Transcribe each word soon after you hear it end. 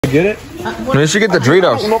Get it? You should get the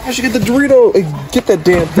Doritos. I don't know if I should get the Dorito. Get that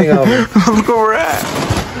damn thing out of here. Look where we're at.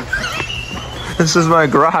 This is my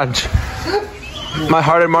garage. My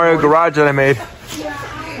Hearted Mario garage that I made.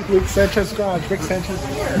 Rick Sanchez garage. Rick Sanchez.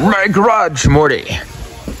 My garage, Morty.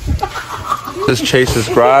 This is Chase's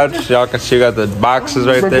garage. Y'all can see we got the boxes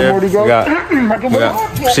right there. We got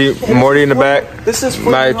see Morty in the back. This is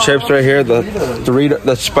my chips right here. The Dorito,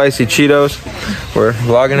 the spicy Cheetos. We're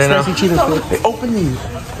vlogging it now. Spicy Cheetos. Hey, open these.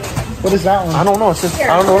 What is that one? I don't know. It says,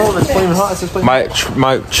 I don't know. It's flaming hot. It says flaming hot.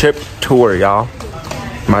 My chip tour, y'all.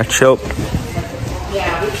 My chip.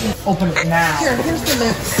 Open it now. Here, here's the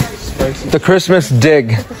mix. The Christmas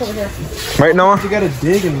dig. Right, Noah? You got a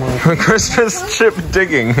dig in one. Christmas chip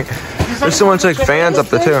digging. There's so much like fans up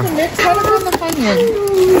there too.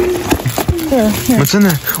 What's in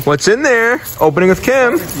there? What's in there? Opening with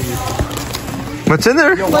Kim. What's in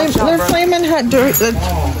there? They're flaming hot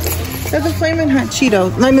Doritos. They're the flaming hot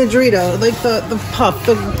Cheeto. I mean Dorito. Like the puff.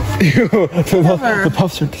 The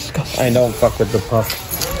puffs are disgusting. I don't fuck with the puff.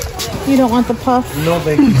 You don't want the puff? No,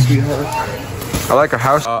 thank you, sweetheart. I like our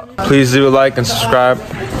house. Please do like and subscribe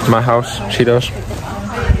to my house, Cheetos.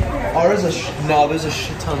 Oh, there's a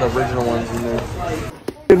shit ton of original ones in there.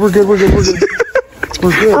 We're good. We're good.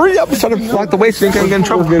 Hurry up! I'm trying to block the way so you can't get in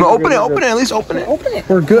trouble. No, open it. At least open it.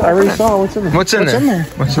 We're good. I already saw what's in there. What's in there?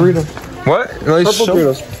 What's Doritos. What? Purple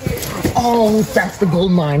Doritos. Oh, that's the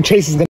gold mine. Chase is gonna